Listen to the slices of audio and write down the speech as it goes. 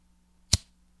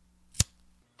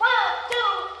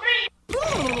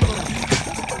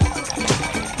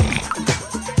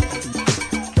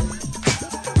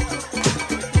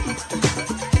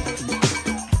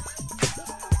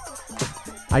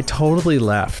I totally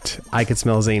left I Could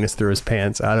Smell Zanus Through His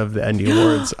Pants out of the Indie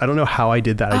Awards. I don't know how I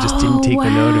did that. I just didn't take a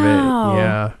note of it.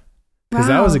 Yeah. Because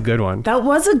that was a good one. That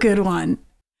was a good one.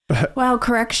 Wow,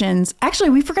 corrections. Actually,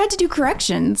 we forgot to do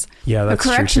corrections. Yeah, that's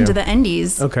true. A correction to the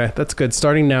Endies. Okay, that's good.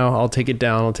 Starting now, I'll take it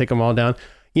down. I'll take them all down.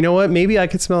 You know what? Maybe I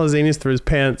Could Smell His Anus Through His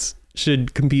Pants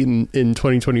should compete in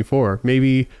 2024.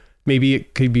 Maybe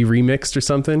it could be remixed or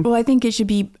something. Well, I think it should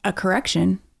be a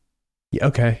correction. Yeah,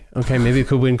 okay. Maybe it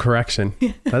could win correction.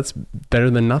 That's better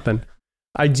than nothing.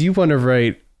 I do want to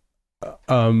write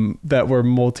that we're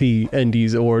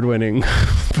multi-Endies award-winning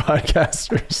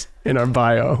podcasters in our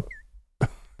bio.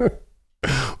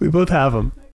 We both have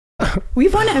them.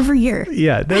 We've won every year.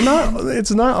 Yeah,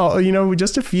 it's not all,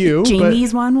 just a few.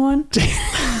 Jamie's won one.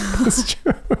 That's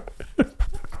true.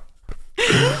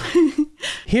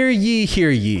 Hear ye.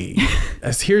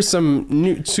 Here's some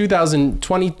new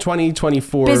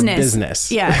 2020-2024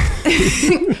 business. Yeah.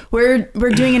 We're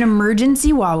doing an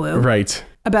emergency Wawoo. Right.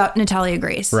 About Natalia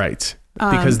Grace. Right.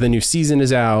 Because the new season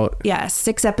is out. Yeah,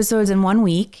 6 episodes in 1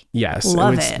 week. Yes.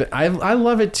 Love it. I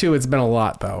love it too. It's been a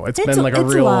lot though. It's been like a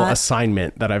real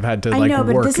assignment that I've had to work in. I know,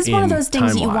 but this is one of those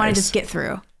things that you want to just get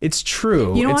through. It's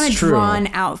true. You don't want a drawn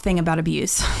out thing about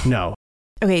abuse. No.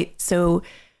 Okay, so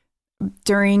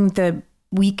during the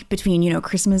week between,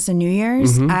 Christmas and New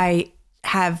Year's, I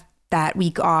have that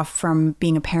week off from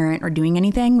being a parent or doing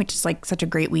anything, which is like such a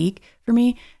great week for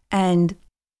me. And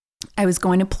I was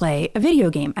going to play a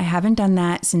video game. I haven't done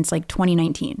that since like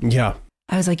 2019. Yeah.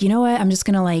 I was like, you know what? I'm just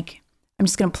going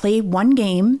to play one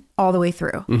game all the way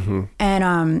through. Mm-hmm.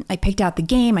 And I picked out the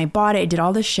game. I bought it. I did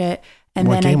all this shit. And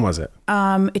what game was it?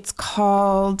 It's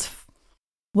called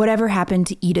Whatever Happened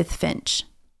to Edith Finch.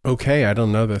 Okay. I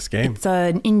don't know this game. It's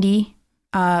an indie,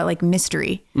 like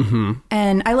mystery. Mm-hmm.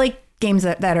 And I like games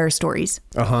that are stories.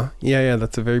 Uh-huh. Yeah.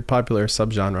 That's a very popular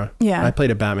subgenre. Yeah. I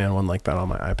played a Batman one like that on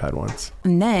my iPad once.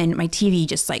 And then my TV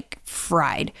just like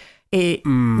fried. It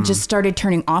just started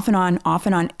turning off and on, off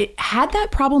and on. It had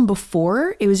that problem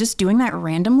before. It was just doing that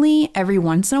randomly every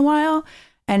once in a while.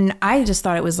 And I just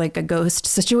thought it was like a ghost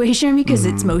situation because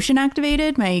it's motion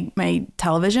activated, my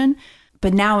television.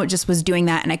 But now it just was doing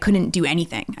that and I couldn't do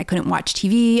anything. I couldn't watch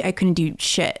TV. I couldn't do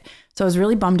shit. So I was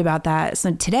really bummed about that.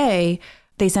 So today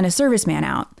they sent a serviceman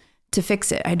out to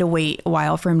fix it. I had to wait a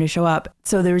while for him to show up.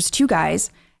 So there was 2 guys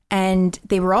and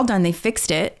they were all done. They fixed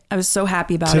it. I was so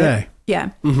happy about today. It. Yeah.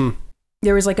 Mm-hmm.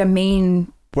 There was like a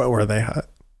main... What were they? Hot?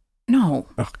 No.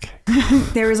 Okay.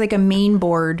 There was like a main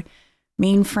board,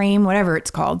 mainframe, whatever it's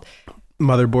called.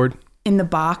 Motherboard? In the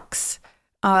box.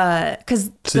 So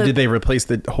did they replace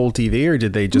the whole TV or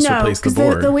did they just replace the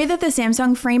board? No, the way that the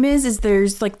Samsung frame is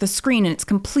there's like the screen and it's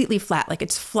completely flat, like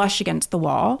it's flush against the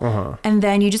wall. Uh-huh. And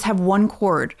then you just have one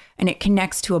cord and it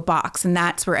connects to a box and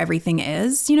that's where everything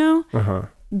is, Uh-huh.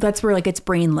 That's where like its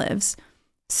brain lives.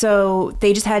 So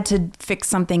they just had to fix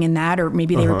something in that, or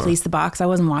maybe they replaced the box. I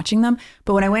wasn't watching them.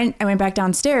 But when I went back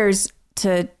downstairs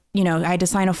to, I had to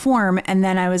sign a form and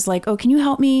then I was like, oh, can you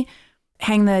help me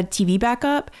hang the TV back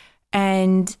up?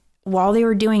 And while they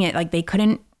were doing it, like they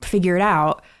couldn't figure it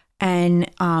out.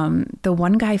 And the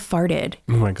one guy farted.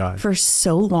 Oh my God. For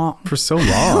so long. It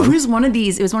was one of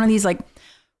these like,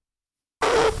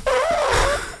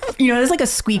 there's like a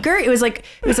squeaker. It was like.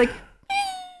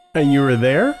 And you were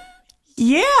there?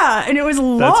 Yeah. And it was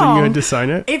long. That's when you had to sign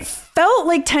it? It felt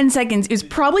like 10 seconds. It was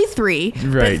probably 3.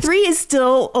 Right. But 3 is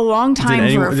still a long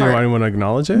time for a fart. Did anyone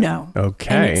acknowledge it? No.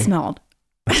 Okay. And it smelled.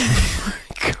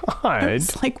 God.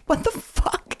 It's like, what the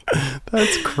fuck?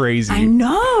 That's crazy. I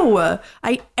know.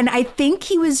 I think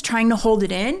he was trying to hold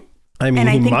it in. I mean, and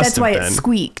I think that's why it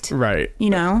squeaked. Right.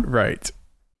 Right.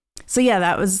 So yeah,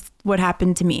 that was what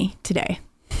happened to me today.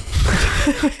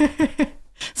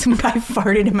 Some guy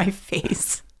farted in my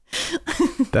face.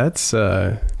 That's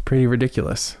pretty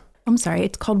ridiculous. I'm sorry.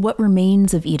 It's called What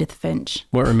Remains of Edith Finch.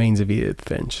 What Remains of Edith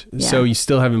Finch. Yeah. So you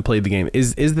still haven't played the game.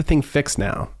 Is the thing fixed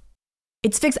now?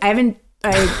 It's fixed.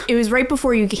 It was right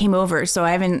before you came over, so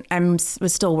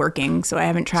was still working, so I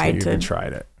haven't tried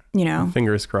tried it.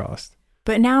 Fingers crossed.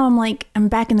 But now I'm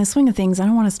back in the swing of things. I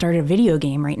don't want to start a video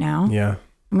game right now. Yeah.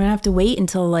 I'm going to have to wait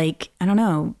until I don't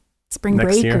know, spring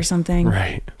next break year. Or something.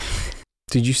 Right.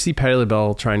 Did you see Patti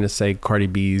LaBelle trying to say Cardi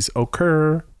B's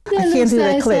 "occur"? I can't do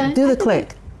that click. Do the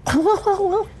click.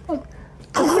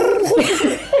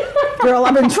 Girl,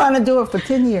 I've been trying to do it for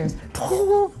 10 years.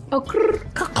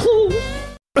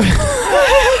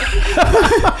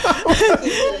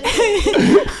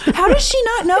 How does she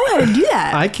not know how to do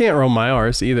that? I can't roll my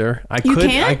R's either. I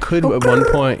could at one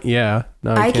point. Yeah.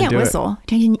 No, I can't whistle.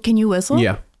 Can you whistle?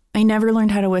 Yeah. I never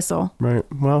learned how to whistle. Right.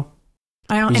 Well,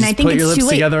 I don't, You and I just think put your it's lips too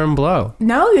late. together and blow.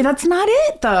 No, that's not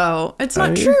it though. It's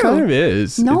not true. It kind of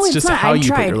is. No, it's it's just not. how I you put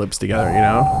tried. your lips together, you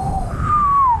know?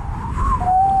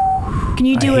 Can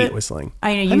you do I it? hate whistling.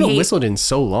 I know you I haven't hate. whistled in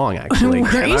so long, actually. Were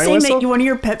Can you I saying whistle? that one of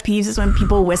your pet peeves is when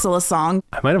people whistle a song?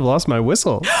 I might have lost my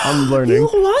whistle. I'm learning. You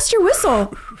lost your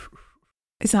whistle.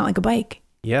 It's not like a bike.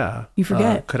 Yeah. You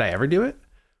forget. Could I ever do it?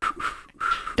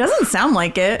 Doesn't sound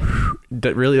like it.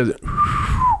 That really doesn't.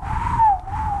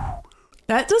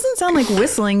 That doesn't sound like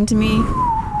whistling to me.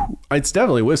 It's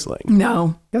definitely whistling.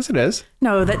 No. Yes, it is.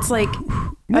 No, that's like.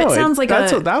 No, that sounds like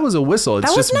that was a whistle. It's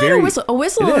That was just not very. a whistle. A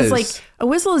whistle It is like a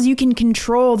whistle is you can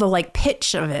control the like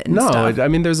pitch of it. And No, stuff. I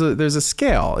mean there's a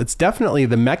scale. It's definitely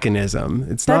the mechanism.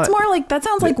 It's That's not. more like that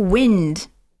sounds like wind.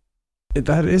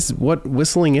 That is what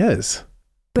whistling is.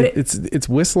 But it's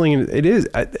whistling. It is.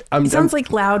 It sounds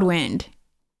like loud wind.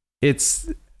 It's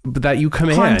that you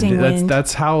command. Haunting wind.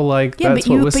 That's how like Yeah, that's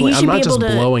but what you whistling. I'm should be not just able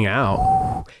to- blowing out.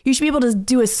 You should be able to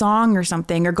do a song or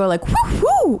something, or go like whoo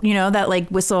whoo. You know that like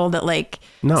whistle, that like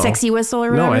No. sexy whistle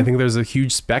or whatever. No, I think there's a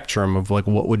huge spectrum of like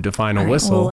what would define a All right,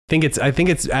 whistle. well- I think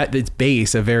it's at its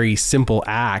base a very simple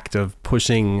act of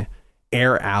pushing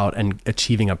air out and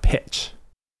achieving a pitch.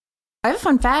 I have a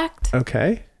fun fact.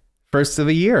 Okay. First of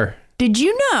the year. Did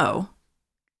you know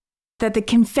that the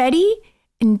confetti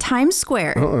in Times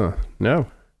Square No.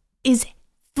 is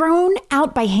thrown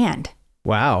out by hand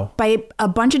Wow. by a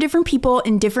bunch of different people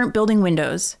in different building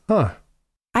windows? Huh.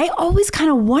 I always kind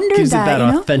of wondered Gives that, it that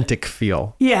you know? authentic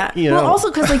feel. Yeah. You Well, know, also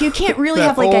because like you can't really that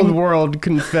have like old a world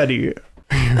confetti.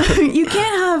 you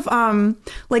can't have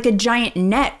like a giant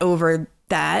net over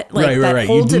that like that right.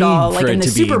 holds You it all need like for in it the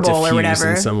to be Super Bowl or diffused whatever.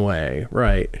 in some way.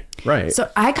 Right. So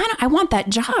I want that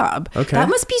job. Okay. That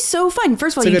must be so fun.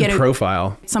 First of all, It's a you good get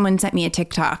profile. someone sent me a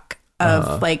TikTok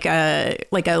of like a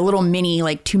little mini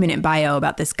like 2-minute bio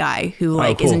about this guy who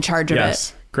like is cool. in charge of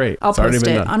Yes. it. Great. I'll It's already post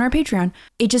been it done. on our Patreon.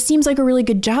 It just seems like a really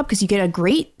good job because you get a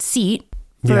great seat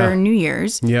for Yeah. New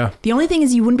Year's. Yeah. The only thing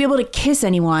is you wouldn't be able to kiss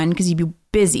anyone because you'd be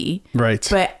busy. Right.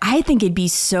 But I think it'd be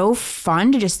so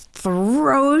fun to just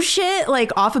throw shit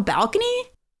like off a balcony,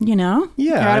 you know?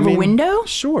 Yeah, Or out I of mean, a window.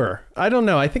 Sure. I don't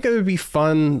know. I think it would be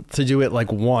fun to do it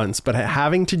like once, but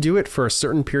having to do it for a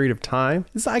certain period of time,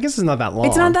 I guess it's not that long.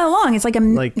 It's not that long. It's like a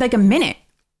minute.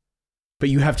 But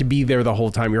you have to be there the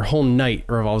whole time. Your whole night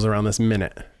revolves around this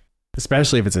minute,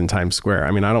 especially if it's in Times Square.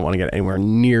 I mean, I don't want to get anywhere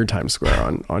near Times Square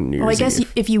on New Year's Well, I guess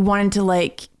Eve. if you wanted to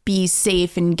like be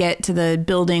safe and get to the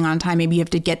building on time, maybe you have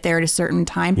to get there at a certain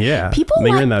time. Yeah. People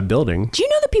then you're in that building Do you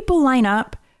know that people line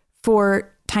up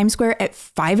for Times Square at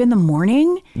 5 a.m.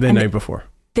 the night before.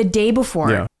 the day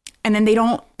before? Yeah. And then they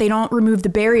don't remove the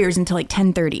barriers until like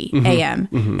 10:30 a.m.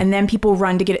 And then people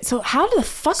run to get it. So how the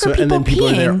fuck are people and then people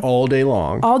peeing are there all day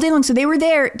long. all day long? So they were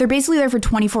there. They're basically there for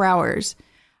 24 hours.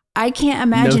 I can't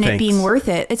imagine it thanks. being worth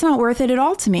it. It's not worth it at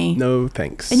all to me. No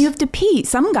thanks. And you have to pee.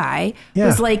 Some guy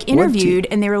was like interviewed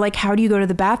and they were like, how do you go to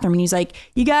the bathroom? And he's like,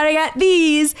 you gotta get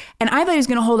these. And I thought he was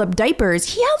gonna hold up diapers.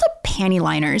 He held up panty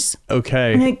liners.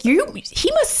 Okay. I'm like,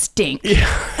 he must stink. A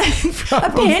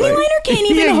panty liner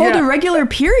can't even hold a regular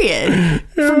period.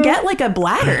 Forget like a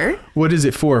bladder. What is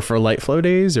it for? For light flow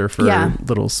days or for Yeah.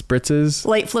 little spritzes?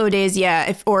 Light flow days,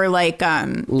 yeah. Or like,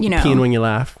 you know. Peeing when you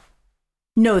laugh.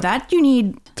 No, that you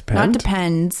need. Depend? Not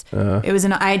depends. It was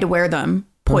I had to wear them.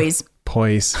 Poise.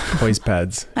 Poise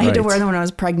pads. I had to wear them when I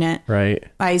was pregnant. Right.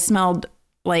 I smelled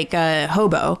like a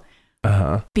hobo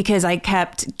because I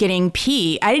kept getting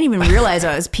pee. I didn't even realize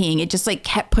I was peeing. It just like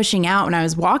kept pushing out when I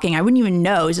was walking. I wouldn't even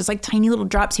know. It was just like tiny little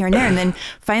drops here and there. And then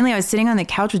finally I was sitting on the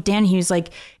couch with Dan and he was like,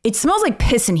 it smells like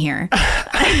piss in here.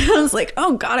 I was like,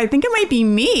 oh God, I think it might be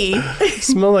me.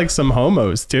 Smell like some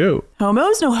homos too.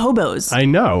 Homos? No, hobos. I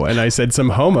know. And I said some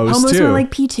homos Homos too. smell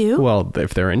like pee too? Well,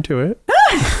 if they're into it,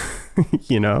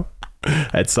 you know,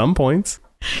 at some points.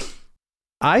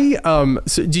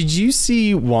 So did you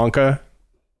see Wonka?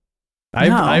 I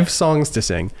have songs to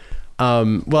sing.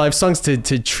 Well, I have songs to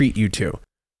treat you to.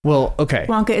 Well, okay.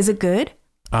 Wonka, is it good?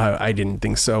 I didn't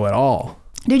think so at all.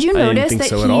 Did you I didn't notice think that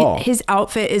so at all. his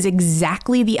outfit is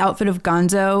exactly the outfit of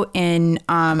Gonzo in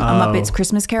A Muppet's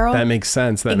Christmas Carol? That makes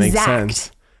sense. That makes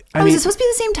sense. Is it supposed to be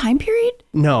the same time period?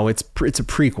 No, it's a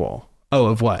prequel. Oh,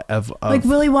 of what? Of Like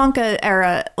Willy Wonka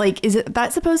era. Like, is it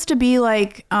that supposed to be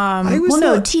like?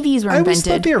 TVs were I always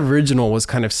thought invented. the original was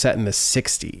kind of set in the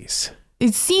 60s.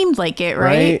 It seemed like it,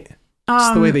 right?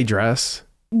 Just the way they dress.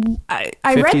 I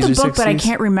read 50s the or book, but I 60s?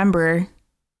 can't rember.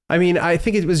 I mean, I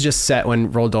think it was just set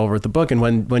when Roald Dahl wrote the book, and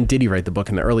when did he write the book?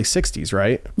 In the early 60s,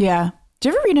 right? Yeah. Did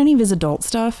you ever read any of his adult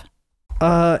stuff?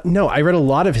 No, I read a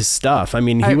lot of his stuff. I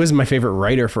mean, he was my favorite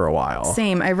writer for a while.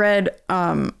 Same. I've read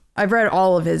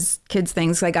all of his kids'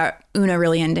 things. I got Una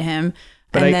really into him.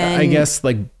 But And I then- guess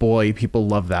like, boy, people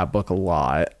love that book a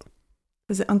lot.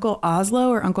 Was it Uncle Oslo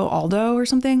or Uncle Aldo or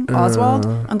something? Oswald?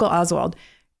 Uncle Oswald.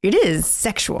 It is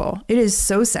sexual. It is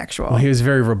so sexual. Well, he was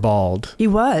very ribald. He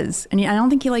was. And I don't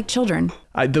think he liked children.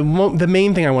 The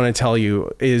main thing I want to tell you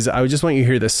is I just want you to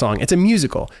hear this song. It's a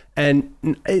musical, and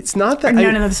it's not that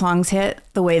None of the songs hit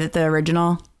the way that the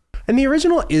original. And the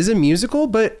original is a musical,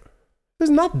 but there's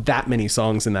not that many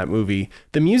songs in that movie.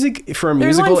 The music for a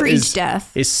There's musical one for each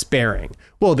death. is sparing.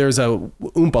 Well, there's a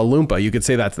Oompa Loompa. You could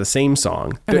say that's the same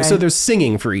song. Okay. So there's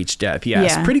singing for each death. Yes,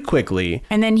 Yeah. pretty quickly.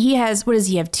 And then he has, what does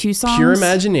he have? 2 songs? Pure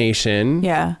Imagination.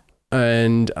 Yeah.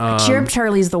 And Cheer Up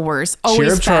Charlie's the worst. Always Cheer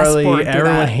Up fast Charlie. forward through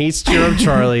Everyone that. hates Cheer Up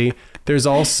Charlie. There's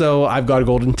also I've Got a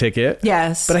Golden Ticket.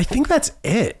 Yes. But I think that's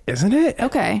it, isn't it?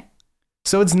 Okay.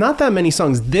 So it's not that many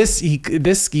songs. This he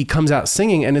comes out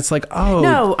singing, and it's like, oh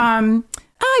No, I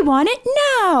want it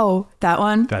now. That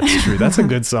one. that's true. That's a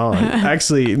good song.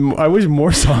 Actually, I wish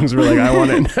more songs were like I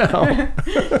want it now.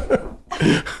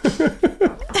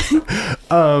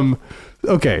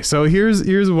 Okay, so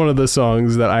here's one of the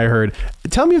songs that I heard.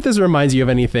 Tell me if this reminds you of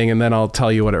anything, and then I'll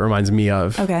tell you what it reminds me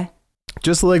of. Okay.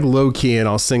 Just like low key, and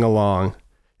I'll sing along.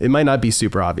 It might not be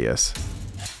super obvious.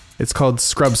 It's called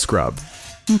Scrub Scrub.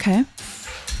 Okay.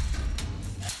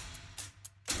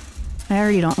 I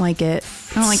already don't like it.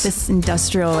 I don't like this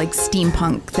industrial, like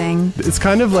steampunk thing. It's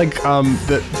kind of like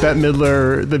Bette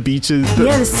Midler, The Beaches.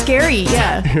 Yeah, it's scary.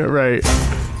 Yeah. Right.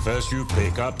 First you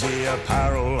pick up the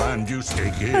apparel and you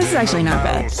stick it. This is actually not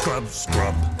bad. Scrub,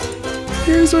 scrub.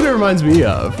 Here's what it reminds me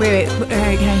of. Wait, can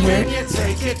I hear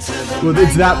it? Well,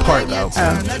 it's that part though.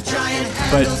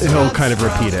 But he'll kind of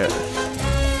repeat it.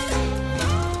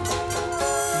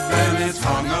 Then it's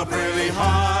hung up really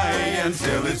high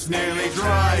until it's nearly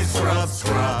dry. Scrub,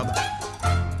 scrub.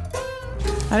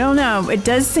 I don't know. It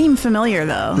does seem familiar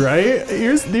though. Right?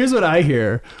 Here's what I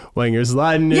hear. When you're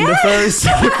sliding into Yes!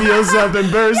 first, you feel something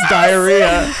burst,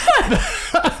 diarrhea.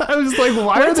 I was like,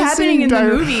 why are What's they happening singing in the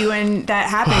diarrhea? movie when that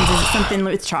happens? Is it something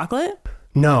with chocolate?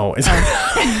 No. It's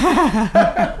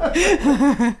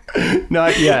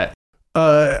not yet.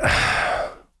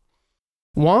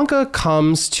 Wonka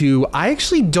comes to, I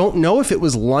actually don't know if it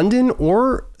was London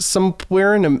or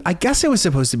somewhere I guess it was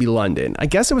supposed to be London.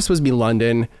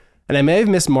 And I may have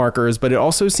missed markers, but it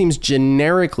also seems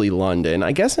generically London,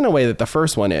 I guess in a way that the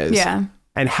first one is. Yeah.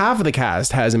 And half of the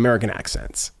cast has American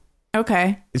accents.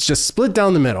 Okay. It's just split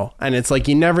down the middle. And it's like,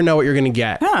 you never know what you're going to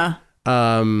get. Huh.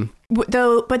 But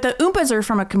the Oompas are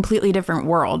from a completely different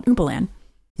world. Oompaland.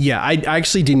 Yeah, I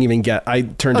actually didn't even get, I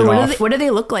turned it off. What do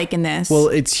they look like in this? Well,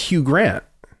 it's Hugh Grant.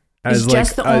 is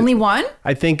just the only one?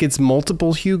 I think it's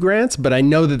multiple Hugh Grants, but I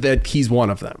know that he's one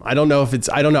of them. I don't know if it's,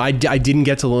 I don't know. I didn't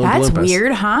get to Olympus. That's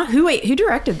weird, huh? Who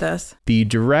directed this? The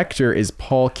director is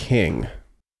Paul King.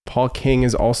 Paul King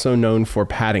is also known for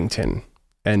Paddington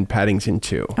and Paddington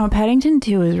 2. Oh, Paddington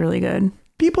 2 is really good.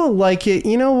 People like it.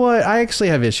 You know what? I actually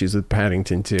have issues with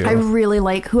Paddington 2. I really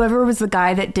like whoever was the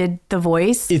guy that did the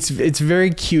voice. It's very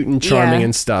cute and charming Yeah.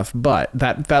 and stuff, but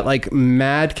that like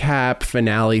madcap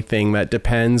finale thing that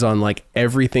depends on like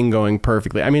everything going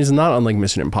perfectly. I mean, it's not unlike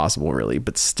Mission Impossible really,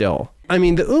 but still. I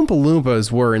mean, the Oompa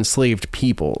Loompas were enslaved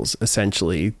peoples,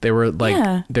 essentially. They were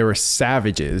like, they were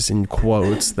savages in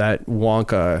quotes that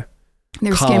Wonka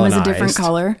Their skin was a different colonized.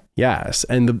 color. Yes,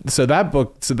 and that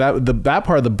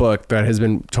part of the book that has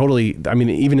been totally. I mean,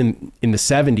 even in the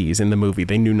 70s in the movie,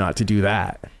 they knew not to do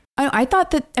that. I thought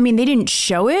that. I mean, they didn't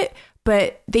show it,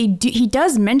 but he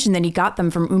does mention that he got them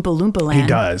from Oompa Loompa Land. He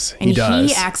does. And He does.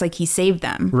 he acts like he saved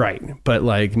them. Right, but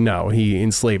like no, he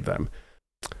enslaved them.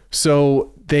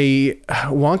 So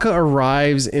Wonka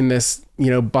arrives in this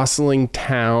bustling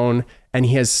town, and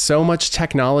he has so much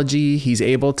technology. He's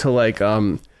able to like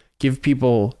give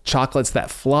people chocolates that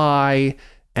fly,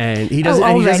 and he doesn't.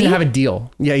 And he doesn't have a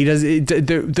deal. Yeah, he does.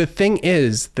 The thing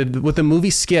is that what the movie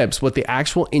skips, what the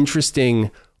actual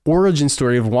interesting origin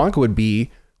story of Wonka would be,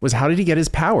 was how did he get his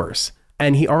powers?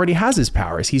 And he already has his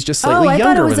powers. He's just slightly I thought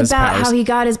younger it with was his about powers. how he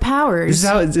got his powers.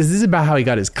 This is about how he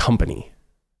got his company.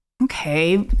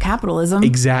 Okay, capitalism.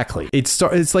 Exactly. It's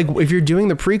like if you're doing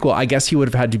the prequel, I guess he would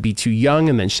have had to be too young,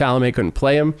 and then Chalamet couldn't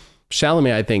play him.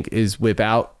 Chalamet, I think, is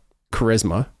without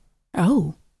charisma.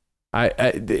 Oh.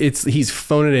 He's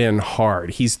phoned it in hard.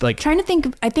 He's like Trying to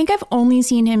think. I think I've only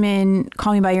seen him in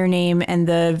Call Me by Your Name and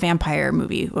the vampire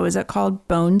movie. What was that called?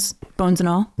 Bones and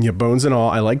All. Yeah, Bones and All.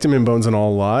 I liked him in Bones and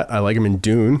All a lot. I like him in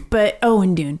Dune.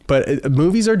 And Dune. But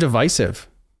movies are divisive.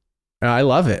 I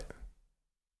love it.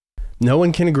 No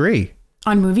one can agree.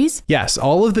 On movies? Yes,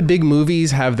 all of the big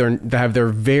movies have their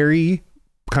very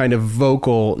kind of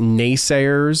vocal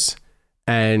naysayers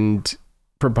and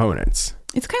proponents.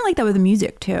 It's kind of like that with the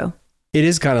music too. It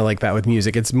is kind of like that with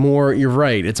music. It's more, you're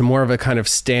right. It's more of a kind of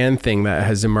stan thing that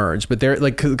has emerged. But they're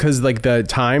like, because like the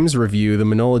Times review, the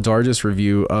Manohla Dargis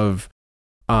review of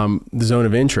The Zone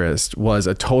of Interest was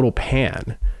a total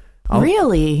pan.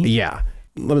 Really? Yeah.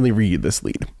 Let me read this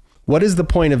lead. What is the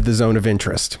point of The Zone of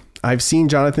Interest? I've seen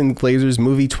Jonathan Glazer's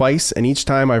movie twice, and each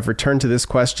time I've returned to this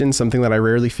question, something that I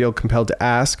rarely feel compelled to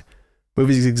ask.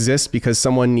 Movies exist because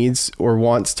someone needs or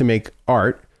wants to make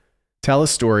art, tell a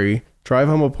story, drive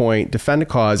home a point, defend a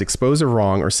cause, expose a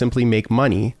wrong, or simply make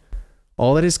money.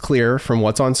 All that is clear from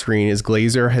what's on screen is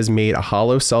Glazer has made a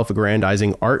hollow,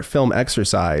 self-aggrandizing art film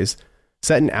exercise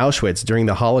set in Auschwitz during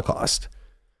the Holocaust.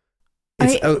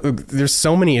 There's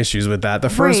so many issues with that. The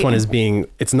first one is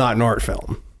it's not an art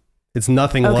film. It's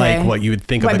nothing like what you would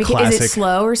think of a classic. Is it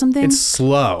slow or something? It's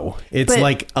slow. It's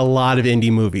like a lot of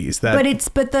indie movies.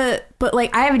 But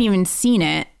like I haven't even seen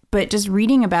it, but just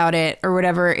reading about it or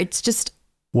whatever, it's just.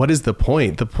 What is the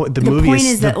point? The movie point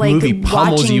is that like movie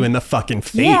pummels you in the fucking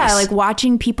face. Yeah, like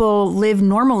watching people live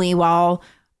normally while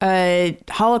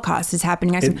Holocaust is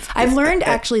happening. I've learned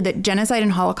actually that genocide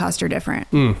and Holocaust are different.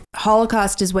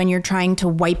 Holocaust is when you're trying to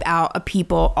wipe out a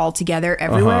people altogether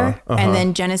everywhere. And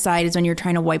then genocide is when you're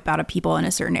trying to wipe out a people in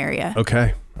a certain area.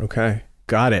 Okay.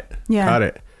 Got it. Yeah. Got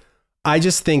it. I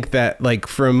just think that like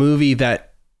for a movie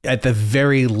that at the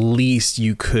very least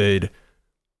you could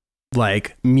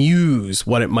like muse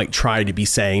what it might try to be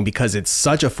saying because it's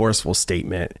such a forceful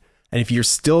statement. And if you're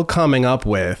still coming up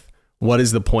with what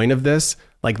is the point of this,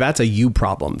 like that's a you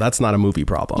problem. That's not a movie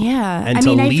problem. Yeah. And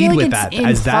to lead with that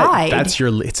as that's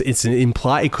your, it's an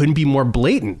imply, it couldn't be more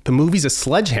blatant. The movie's a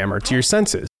sledgehammer to your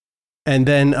senses. And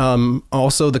then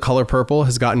also The Color Purple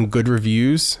has gotten good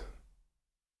reviews.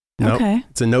 Nope. Okay.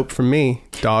 It's a nope from me,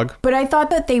 dog. But I thought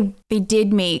that they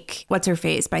did make what's her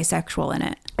face bisexual in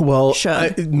it. Well,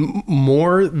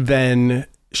 more than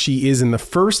she is in the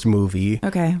first movie.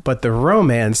 Okay. But the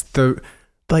romance,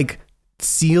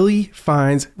 Celie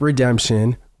finds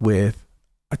redemption with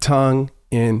a tongue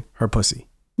in her pussy.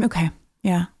 Okay.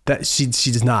 Yeah. That she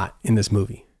does not in this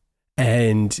movie.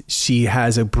 And she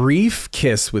has a brief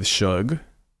kiss with Suge.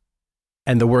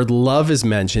 And the word love is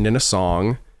mentioned in a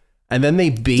song. And then they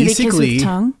basically... Do they kiss with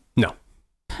tongue? No.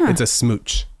 It's a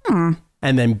smooch.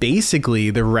 And then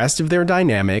basically the rest of their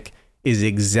dynamic is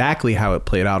exactly how it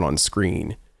played out on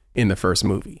screen in the first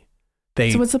movie.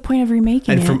 So what's the point of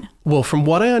remaking it? From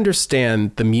what I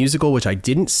understand, the musical, which I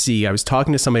didn't see, I was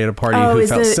talking to somebody at a party who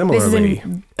felt similarly.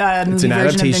 It's an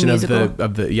adaptation of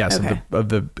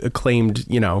the acclaimed,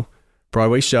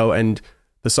 Broadway show, and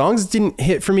the songs didn't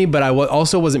hit for me, but I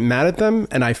also wasn't mad at them,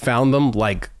 and I found them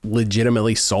like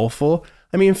legitimately soulful.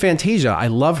 I mean, Fantasia, I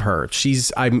love her.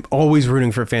 I'm always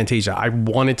rooting for Fantasia. I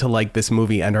wanted to like this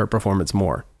movie and her performance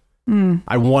more.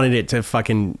 I wanted it to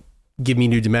fucking give me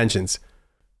new dimensions.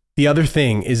 The other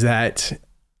thing is that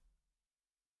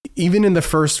even in the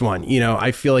first one,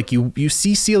 I feel like you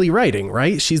see Celie writing,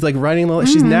 right? She's like writing,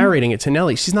 she's narrating it to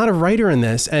Nellie. She's not a writer in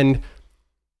this. And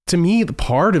to me, the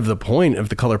part of the point of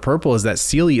The Color Purple is that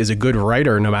Celie is a good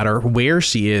writer no matter where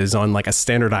she is on like a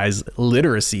standardized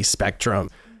literacy spectrum.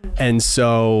 And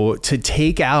so to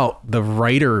take out the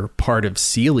writer part of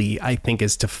Celie, I think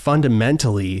is to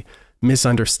fundamentally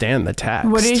misunderstand the text.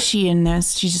 What is she in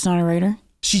this? She's just not a writer?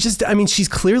 She's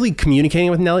clearly communicating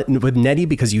with Nettie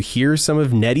because you hear some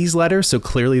of Nettie's letters. So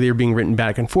clearly they're being written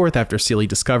back and forth after Celie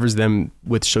discovers them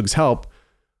with Suge's help,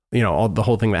 the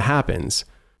whole thing that happens.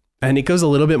 And it goes a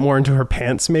little bit more into her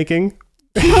pants making.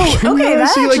 Oh, okay,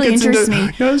 that actually interests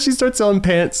me. She starts selling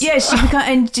pants. Yeah,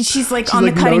 she's like on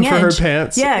the cutting edge. Known for her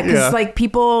pants. Yeah, because like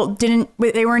people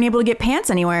they weren't able to get pants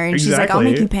anywhere, and she's like, "I'll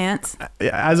make you pants."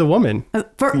 As a woman,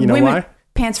 for women, why?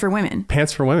 Pants for women.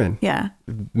 Pants for women. Yeah.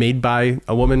 Made by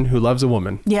a woman who loves a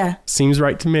woman. Yeah. Seems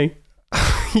right to me.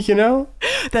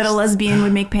 That a lesbian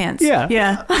would make pants. Yeah.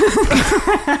 Yeah.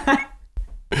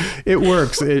 It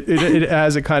works. It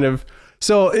has a kind of.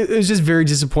 So it was just very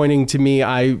disappointing to me.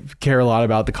 I care a lot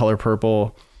about The Color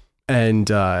Purple, and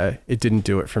it didn't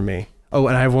do it for me. Oh,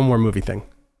 and I have one more movie thing,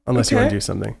 unless you want to do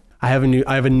something. I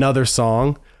have another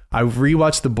song. I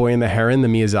rewatched The Boy and the Heron, the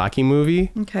Miyazaki movie.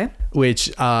 Okay.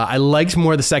 Which I liked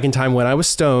more the second time when I was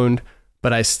stoned,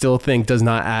 but I still think does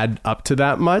not add up to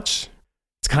that much.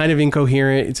 It's kind of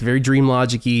incoherent. It's very dream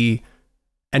logic-y,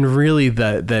 and really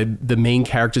the main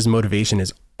character's motivation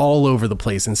is all over the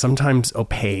place and sometimes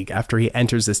opaque after he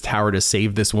enters this tower to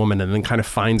save this woman and then kind of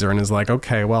finds her and is like,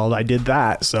 okay, well, I did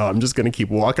that, so I'm just going to keep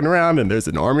walking around and there's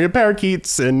an army of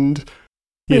parakeets and,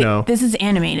 This is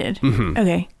animated. Mm-hmm.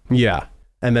 Okay. Yeah.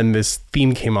 And then this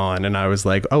theme came on and I was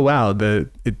like, oh, wow,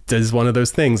 it does one of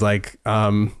those things like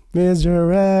It's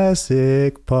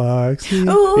Jurassic Park.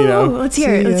 Oh, let's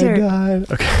hear it. Let's hear it.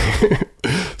 Okay.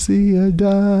 See a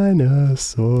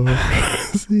dinosaur.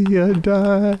 See a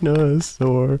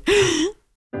dinosaur.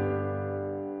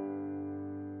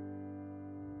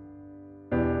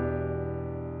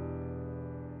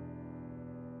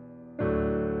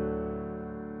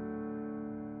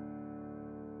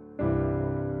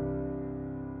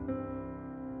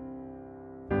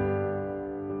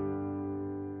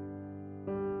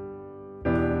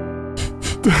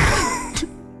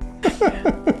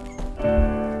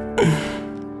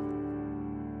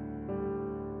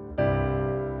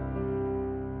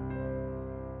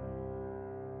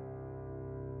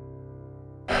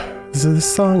 This is the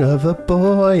song of the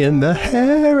boy and the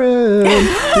heron.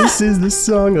 This is the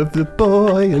song of the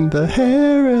boy and the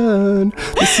heron.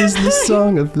 This is the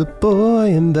song of the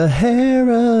boy and the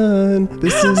heron.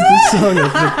 This is the song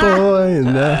of the boy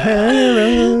and the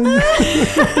heron.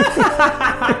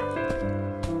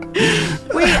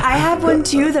 Wait, I have one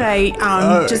too that I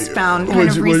just found kind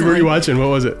of recently. What were you watching? What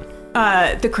was it?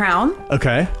 The Crown.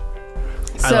 Okay.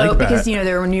 So, I like that. because,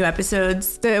 there were new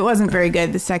episodes. It wasn't very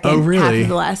good the second half of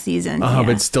the last season. Oh, yeah.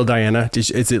 but still Diana?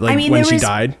 Is it like when she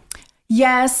died?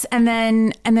 Yes, and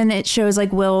then it shows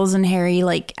like Wills and Harry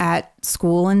like at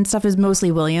school and stuff. Is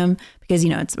mostly William because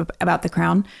it's about the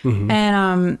Crown. Mm-hmm.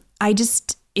 And it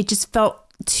just felt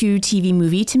too TV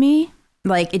movie to me.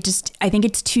 Like I think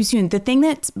it's too soon. The thing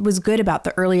that was good about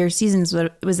the earlier seasons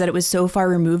was that it was so far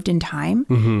removed in time,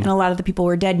 and a lot of the people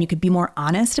were dead, and you could be more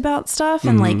honest about stuff.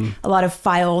 And like a lot of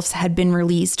files had been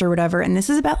released or whatever. And this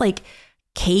is about like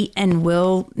Kate and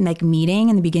Will like meeting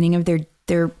in the beginning of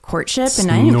their courtship,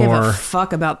 and I didn't give a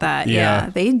fuck about that.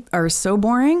 Yeah, they are so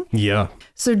boring. Yeah.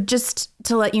 So just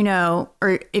to let you know,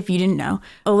 or if you didn't know,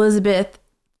 Elizabeth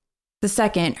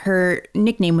II, her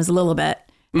nickname was Lilibet.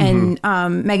 And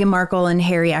Meghan Markle and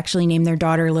Harry actually named their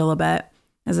daughter Lilibet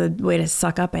as a way to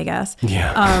suck up, I guess.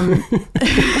 Yeah.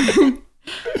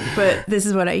 But this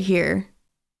is what I hear.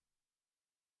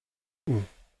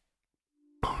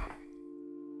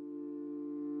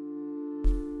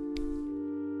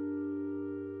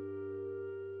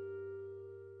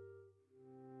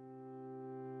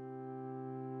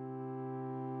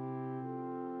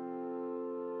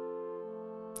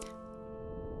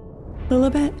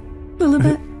 Lilibet.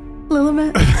 Lilibet, Lilibet,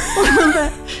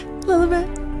 Lilibet, Lilibet,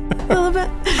 Lilibet,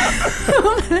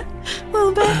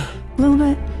 Lilibet,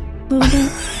 Lilibet, Lilibet.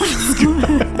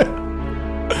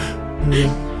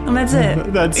 And that's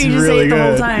it. That's you just really say it the good.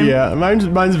 whole time. Yeah,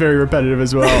 mine's very repetitive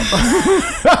as well.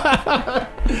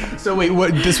 So wait,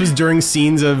 what? This was during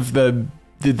scenes of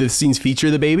did the scenes feature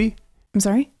the baby? I'm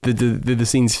sorry? Did the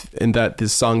scenes in that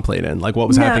this song played in? Like what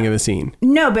was happening in the scene?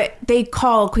 No, but they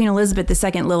call Queen Elizabeth II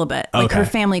Lilibet. Like her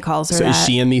family calls her so that. Is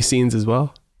she in these scenes as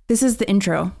well? This is the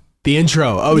intro. The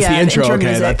intro. Oh, it's the intro. Okay.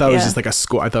 Music, I thought it was just like a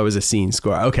score. I thought it was a scene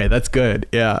score. Okay, that's good.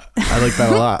 Yeah. I like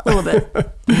that a lot. A little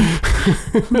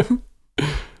bit.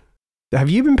 Have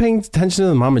you been paying attention to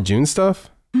the Mama June stuff?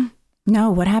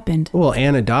 No, what happened? Well,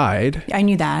 Anna died. I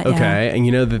knew that. Okay. Yeah. And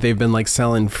you know that they've been like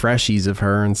selling freshies of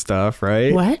her and stuff,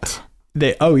 right? What?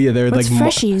 They're What's like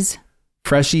freshies.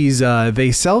 Freshies,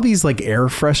 they sell these like air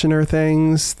freshener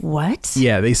things. What?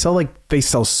 Yeah, they sell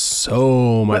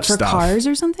so much for stuff. Cars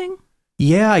or something?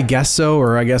 Yeah, I guess so.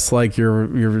 Or I guess like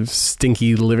your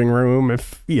stinky living room,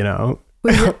 if you know.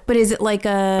 But is it like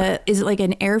an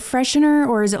air freshener,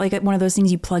 or is it like one of those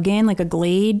things you plug in, like a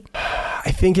Glade?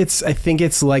 I think it's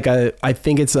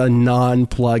a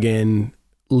non-plug-in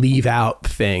leave out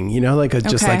thing. You know, like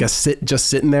just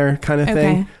sitting there kind of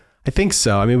thing. I think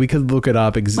so. I mean, we could look it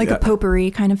up. Like a potpourri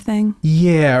kind of thing.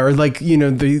 Yeah, or like there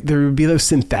would be those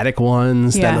synthetic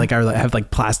ones that like have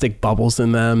like plastic bubbles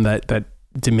in them that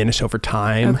diminish over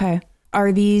time. Okay,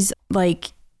 are these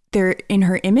like they're in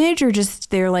her image, or just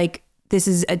they're like this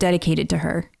is dedicated to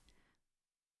her?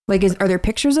 Like, are there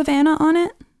pictures of Anna on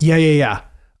it? Yeah.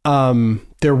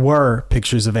 There were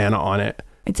pictures of Anna on it.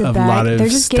 It's a bag. They're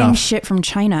just getting shit from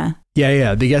China.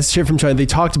 Yeah. They get shit from China. They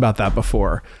talked about that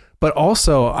before. But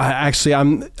also,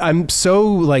 I'm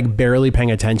so like barely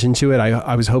paying attention to it.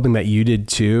 I was hoping that you did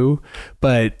too.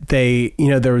 But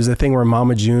there was a thing where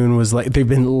Mama June was like, they've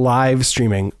been live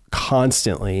streaming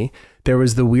constantly. There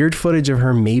was the weird footage of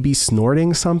her maybe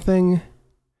snorting something.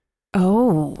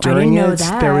 Oh, I didn't know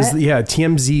that. There was,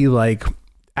 TMZ like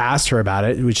asked her about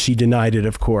it, which she denied it,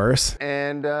 of course.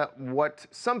 And what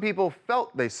some people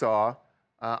felt they saw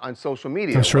on social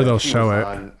media. I'm sure they'll show it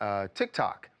on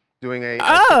TikTok. Doing a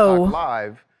TikTok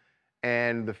live,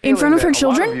 and the feeling in front of that her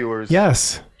children. A lot of viewers,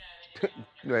 yes,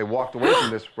 they walked away from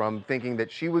this from thinking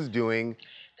that she was doing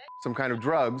some kind of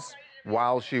drugs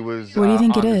while she was What do you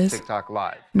think on it this is? TikTok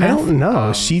live. I don't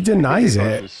know. She denies She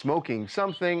it. was smoking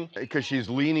something because she's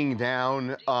leaning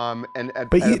down. And at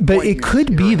But a but point it you could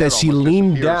see her be head that she almost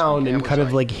leaned disappears down from and the kind of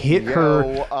camera like hit side. her.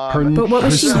 But what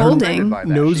was she her- holding?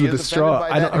 Nose with a straw.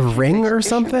 A ring or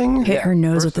something? Hit her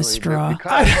nose with a straw.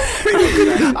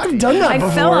 I've done that I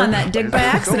before. fell on that dick by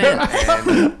accident.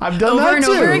 I've done Over that and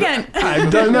too. over again.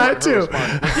 I've done that too.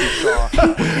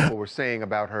 What people were saying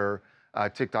about her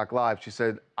TikTok live. She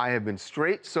said, "I have been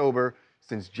straight sober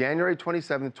since January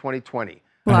 27th, 2020.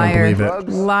 Liar. believe it.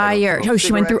 Drugs, I Liar. don't smoke Oh,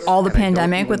 she went through cigarettes, all the and I don't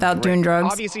pandemic even without drink." doing drugs.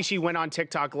 Obviously, she went on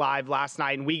TikTok live last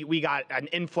night, and we got an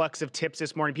influx of tips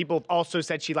this morning. People also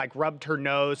said she like rubbed her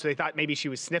nose, so they thought maybe she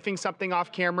was sniffing something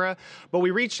off camera. But we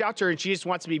reached out to her, and she just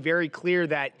wants to be very clear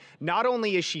that not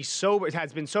only is she sober,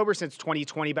 has been sober since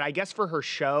 2020, but I guess for her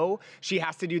show, she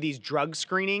has to do these drug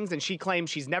screenings, and she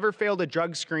claims she's never failed a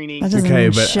drug screening. That doesn't Okay,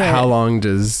 mean but shit. how long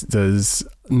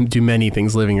do many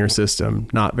things live in your system?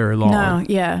 Not very long. No,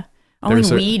 yeah. Only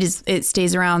There's a- weed it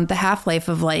stays around. The half-life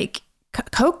of like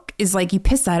Coke is like you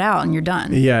piss that out and you're done.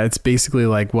 Yeah, it's basically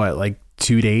like what, like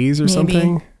 2 days or Maybe.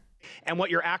 something? And what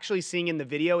you're actually seeing in the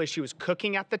video is she was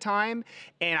cooking at the time,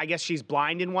 and I guess she's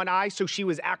blind in one eye, so she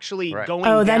was actually going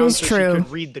Oh, that down is so true. she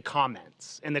could read the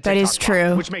comments in the That TikTok is true.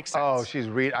 live, which makes sense. Oh, she's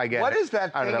I get What it. is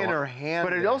that Out of thing in one. her hand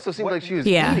But it there? also seemed like she was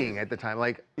Yeah. eating at the time.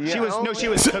 Like She was yeah, she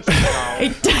was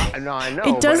cooking. No, I know.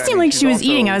 It does but I seem mean, like she's she was also,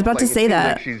 eating. I was about to like, it say seems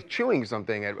that. like she's chewing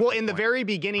something. At Well, one in the point. very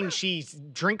beginning, she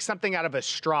drinks something out of a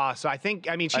straw. So I think,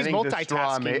 I mean, she's I think the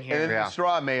straw multitasking may, here. and Yeah. the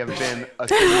straw may have been a signal to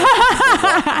people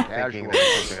walking Thinking casually that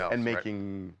it's something else, and right?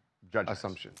 making judgments.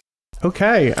 assumption.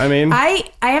 Okay, I mean, I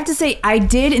have to say, I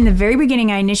did in the very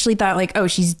beginning. I initially thought like, oh,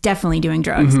 she's definitely doing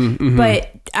drugs. Mm-hmm,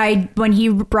 But when he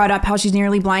brought up how she's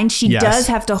nearly blind, she Yes. does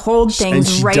have to hold and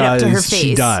things she right does, up to her face.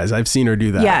 She does. I've seen her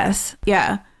do that. Yes.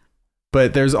 Yeah.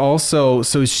 But there's also,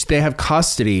 they have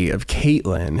custody of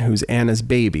Caitlin, who's Anna's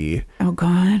baby. Oh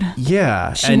God.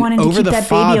 Yeah, She and wanted to over keep the that baby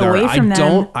father, away from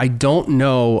them. I don't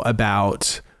know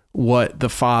about why the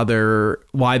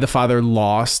father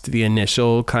lost the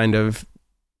initial kind of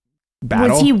battle.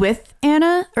 Was he with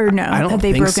Anna or no? I don't Had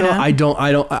they think broken so. up? I don't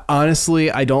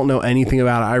honestly, I don't know anything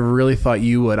about it. I really thought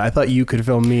you would. I thought you could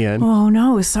fill me in. Oh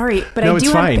no, sorry, but No, I it's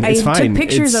do. fine. I It's fine. took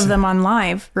pictures It's- of them on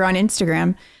live or on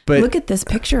Instagram. But- Look at this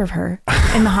picture of her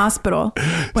in the hospital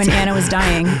when Anna was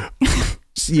dying.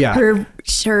 Yeah. Her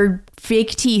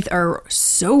fake teeth are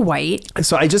so white.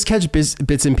 So I just catch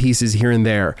bits and pieces here and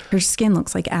there. Her skin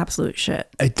looks like absolute shit.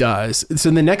 It does. So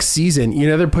the next season,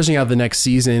 they're pushing out the next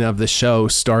season of the show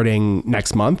starting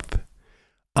next month.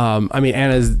 I mean,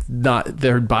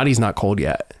 their body's not cold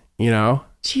yet,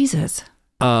 Jesus.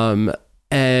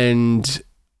 and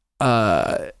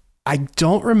I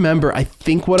don't remember. I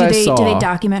think what I saw. Do they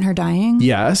document her dying?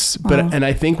 Yes, but and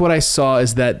I think what I saw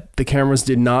is that the cameras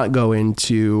did not go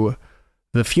into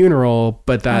the funeral,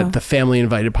 but that the family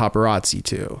invited paparazzi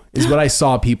to, is what I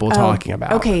saw people talking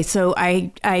about. Okay, so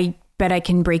I bet I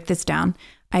can break this down.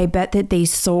 I bet that they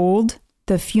sold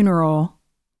the funeral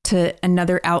to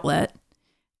another outlet,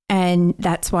 and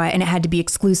that's why, and it had to be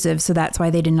exclusive, so that's why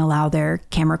they didn't allow their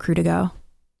camera crew to go.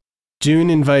 June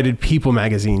invited People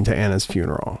magazine to Anna's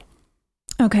funeral.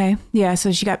 Okay, yeah,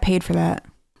 so she got paid for that.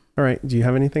 All right. Do you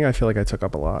have anything? I feel like I took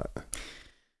up a lot.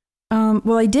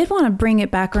 Well, I did want to bring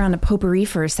it back around to potpourri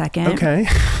for a second. Okay.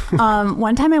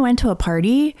 One time I went to a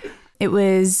party. It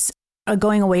was a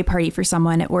going away party for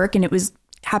someone at work, and it was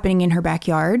happening in her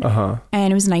backyard.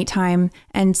 And it was nighttime,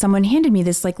 and someone handed me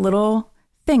this like little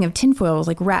thing of tinfoil. It was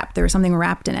like wrapped. There was something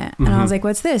wrapped in it. And I was like,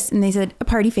 what's this? And they said, a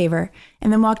party favor.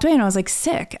 And then walked away, and I was like,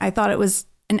 sick. I thought it was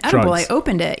an edible. Drugs. I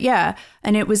opened it. Yeah.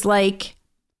 And it was like,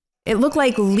 it looked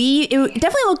like it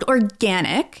definitely looked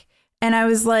organic. And I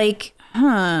was like,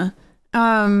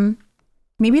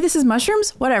 maybe this is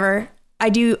mushrooms, whatever. I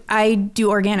do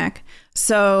organic.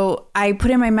 So I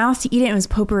put it in my mouth to eat it, and it was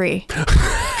potpourri.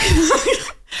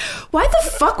 Why the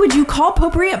fuck would you call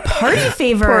potpourri a party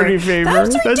favor? Party favor?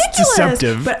 That's That's ridiculous.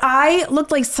 deceptive. But I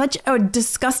looked like such a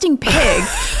disgusting pig.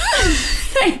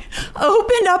 I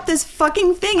opened up this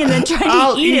fucking thing and then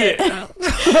tried to eat it.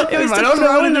 It was to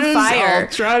throw in the fire. I'll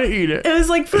try to eat it. It was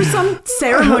like for some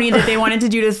ceremony that they wanted to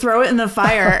do to throw it in the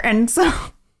fire. And so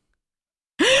I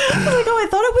was like, oh, I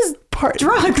thought it was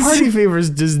drugs. Party favors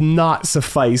does not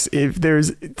suffice. If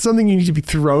there's something you need to be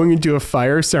throwing into a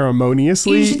fire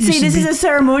ceremoniously, You should say this is a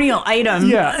ceremonial item.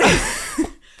 Yeah.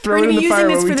 Throw We're it going in to be the fire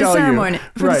using this when we for the tell you. ceremony.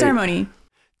 For the Right. ceremony.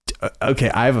 Okay,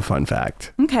 I have a fun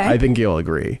fact. Okay. I think you'll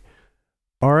agree.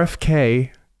 RFK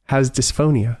has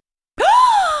dysphonia.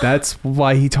 That's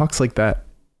why he talks like that.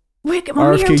 Wait, when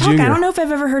we hear him RFK talk, Jr. I don't know if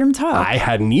I've ever heard him talk. I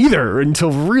hadn't either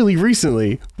until really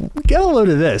recently. Get a load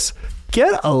of this.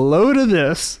 Get a load of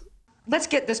this. Let's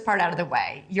get this part out of the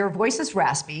way. Your voice is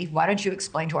raspy. Why don't you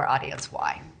explain to our audience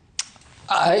why?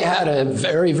 I had a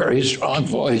very, very strong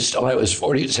voice till I was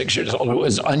 46 years old. It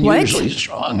was unusually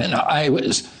strong, and I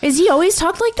was... Is he always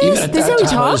talked like this? Even at This is how that he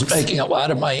time, I talks? was making a lot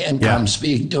of my income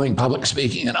doing public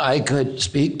speaking, and I could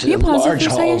speak to Can you pause it large for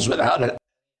a second? halls without it.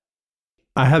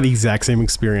 I had the exact same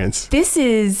experience. This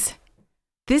is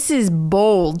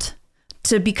bold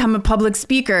to become a public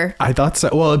speaker. I thought so.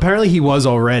 Well, apparently he was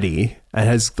already and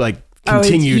has like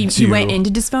continued he went into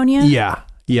dysphonia? Yeah.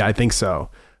 Yeah, I think so.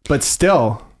 But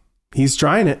still, he's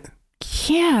trying it.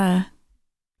 Yeah.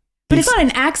 But it's not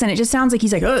an accent. It just sounds like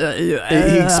he's like,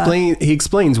 He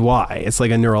explains why. It's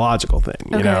like a neurological thing,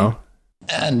 you know?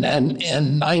 And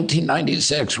in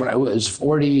 1996, when I was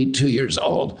 42 years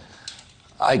old,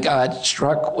 I got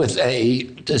struck with a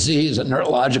disease, a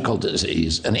neurological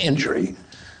disease, an injury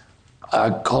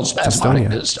called spasmodic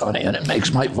dystonia, and it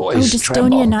makes my voice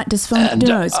tremble. dystonia, not dysphonia.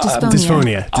 No, it's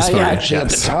dysphonia. I actually, at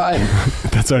the time,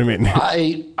 that's what I mean.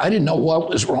 I didn't know what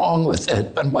was wrong with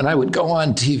it, but when I would go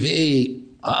on TV,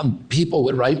 people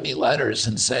would write me letters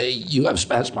and say, "You have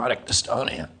spasmodic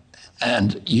dystonia,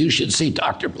 and you should see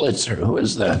Dr. Blitzer, who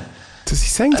is the Does he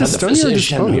saying dystonia or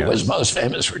physician who dysphonia? was most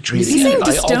famous for treating He's saying it."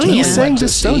 I dystonia. ultimately He's saying went to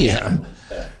see dystonia. him,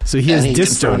 So he has and he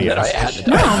confirmed dystonia. that I had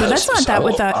the No, but diagnosis. that's not that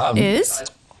what So, that is.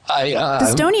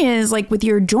 Dystonia is like with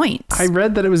your joints. I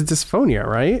read that it was dysphonia,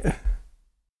 right?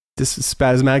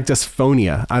 Spasmodic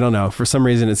dysphonia. I don't know. For some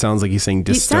reason, it sounds like he's saying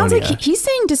dystonia. It sounds like he's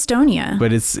saying dystonia.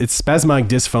 But it's spasmodic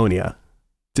dysphonia.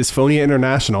 Dysphonia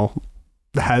International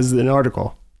has an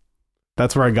article.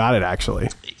 That's where I got it, actually.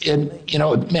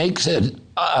 It makes it,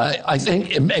 I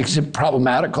think it makes it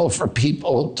problematical for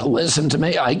people to listen to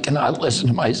me. I cannot listen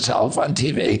to myself on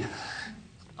TV.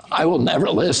 I will never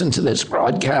listen to this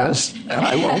broadcast, and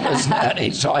I won't listen to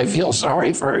any. So I feel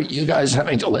sorry for you guys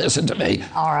having to listen to me.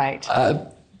 All right.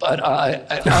 But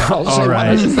I'll say All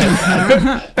right. one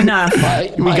other thing. Enough.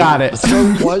 We got it. My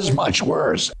throat was much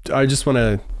worse. I just want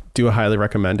to do a highly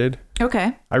recommended.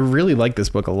 Okay. I really like this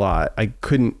book a lot. I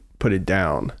couldn't put it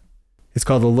down. It's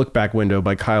called The Look Back Window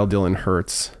by Kyle Dillon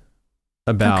Hertz.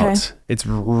 It's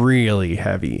really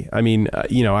heavy. I mean,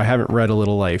 I haven't read A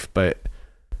Little Life,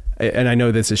 and I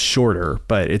know this is shorter,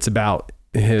 but it's about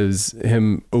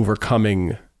him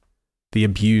overcoming the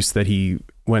abuse that he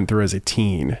went through as a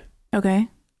teen. Okay.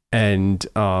 And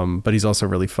but he's also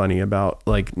really funny about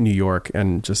like New York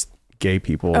and just gay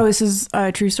people. Oh, this is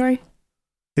a true story?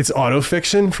 It's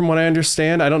autofiction from what I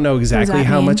understand. I don't know exactly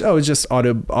how much. Oh, it's just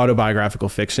autobiographical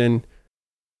fiction.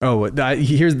 Oh,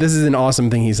 this is an awesome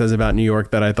thing he says about New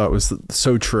York that I thought was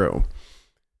so true.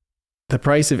 The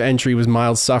price of entry was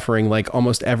mild suffering, like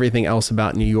almost everything else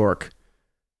about New York.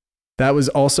 That was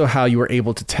also how you were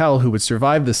able to tell who would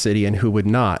survive the city and who would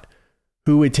not.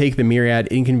 Who would take the myriad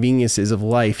inconveniences of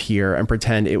life here and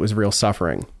pretend it was real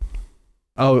suffering.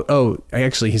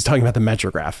 Actually, he's talking about the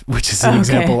Metrograph, which is an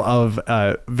example of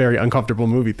a very uncomfortable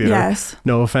movie theater. Yes.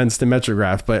 No offense to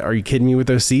Metrograph, but are you kidding me with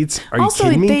those seats? Are you also,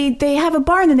 kidding me? they have a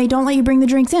bar and then they don't let you bring the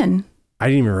drinks in. I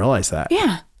didn't even realize that.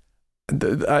 Yeah.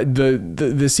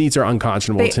 The seats are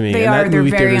unconscionable to me. They and are. that They're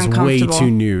movie very theater is way uncomfortable.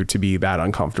 too new to be that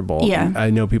uncomfortable. Yeah.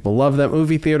 I know people love that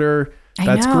movie theater.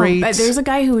 That's I know. great. There's a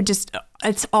guy who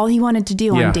it's all he wanted to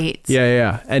do on dates.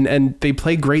 Yeah. And they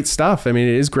play great stuff. I mean,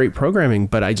 it is great programming,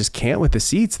 but I just can't with the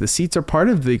seats. The seats are part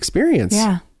of the experience.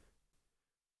 Yeah.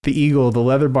 The Eagle, the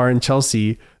leather bar in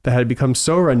Chelsea that had become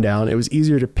so run down, it was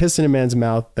easier to piss in a man's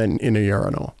mouth than in a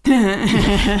urinal.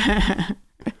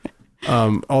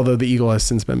 Although the Eagle has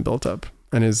since been built up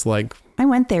and is like... I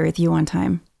went there with you one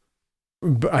time.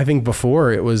 I think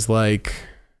before it was like...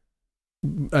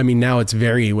 I mean, now it's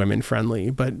very women friendly,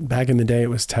 but back in the day it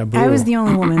was taboo. I was the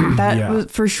only woman, that was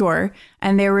for sure.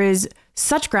 And there was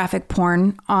such graphic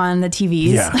porn on the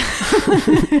TVs.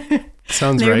 Yeah.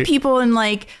 Sounds there right. were people in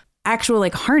like actual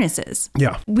like harnesses.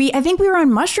 Yeah. I think we were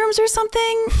on mushrooms or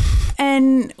something.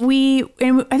 And I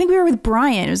think we were with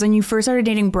Brian. It was when you first started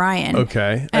dating Brian.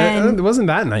 Okay. And it wasn't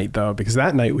that night though, because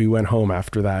that night we went home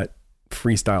after that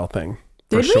freestyle thing.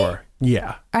 For Did we? sure.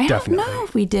 Yeah. I definitely. don't know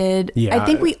if we did. Yeah. I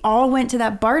think we all went to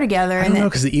that bar together. I don't know,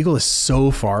 because the Eagle is so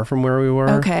far from where we were.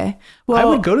 Okay. Well, I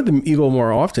would go to the Eagle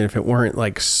more often if it weren't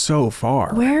like so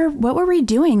far. What were we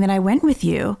doing that I went with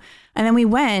you? And then we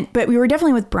went, but we were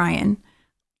definitely with Brian.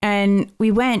 And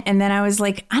we went, and then I was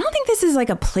like, I don't think this is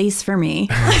like a place for me.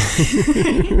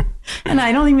 And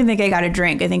I don't even think I got a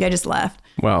drink. I think I just left.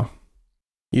 Well,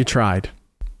 you tried.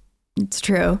 It's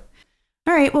true.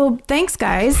 All right. Well, thanks,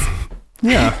 guys.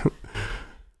 Yeah.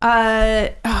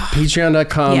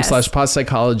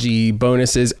 Patreon.com/podpsychology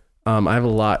bonuses. I have a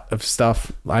lot of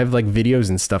stuff. I have like videos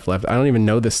and stuff left. I don't even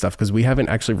know this stuff because we haven't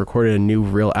actually recorded a new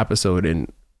real episode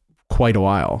in quite a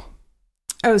while.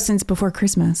 Oh, since before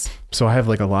Christmas. So I have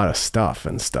like a lot of stuff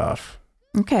and stuff.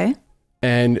 Okay.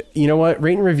 And you know what?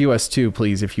 Rate and review us too,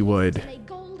 please, if you would.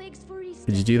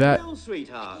 Did you do that?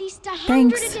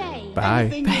 Thanks.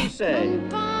 Bye.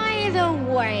 By the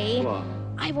way, What?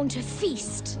 I want a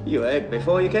feast. You ate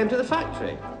before you came to the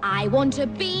factory. I want a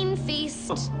bean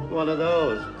feast. One of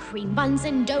those. Cream buns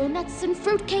and donuts and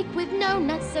fruitcake with no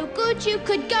nuts, so good you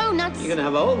could go nuts. You're gonna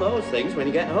have all those things when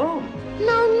you get home.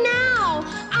 No, now!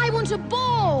 I want a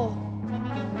ball.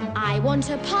 I want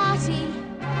a party.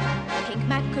 Pink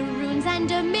macaroons and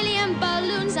a million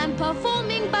balloons and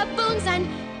performing baboons and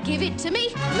give it to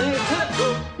me.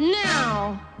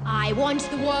 Now! I want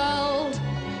the world.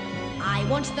 I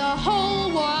want the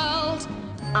whole world.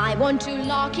 I want to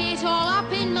lock it all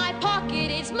up in my pocket.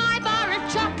 It's my bar of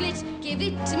chocolates. Give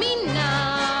it to me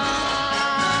now.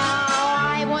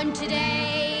 I want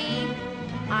today.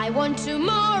 I want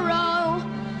tomorrow.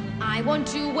 I want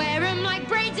to wear 'em like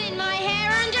braids in my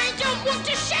hair, and I don't want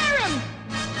to share 'em.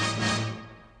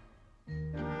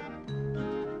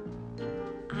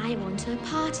 I want a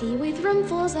party with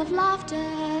roomfuls of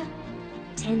laughter.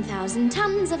 10,000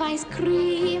 tons of ice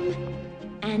cream.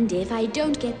 And if I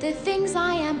don't get the things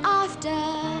I am after,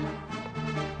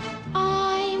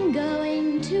 I'm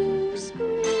going to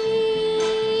scream.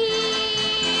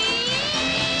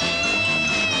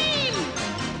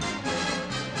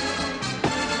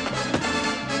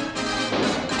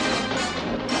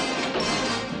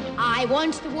 I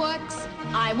want the works.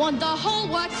 I want the whole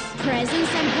works. Presents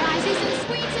and prizes and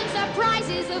sweets and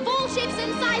surprises of all shapes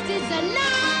and sizes. And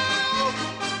now,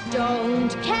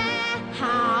 don't care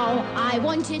how, I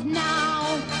want it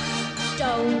now.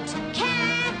 Don't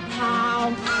care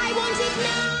how, I want it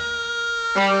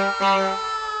now.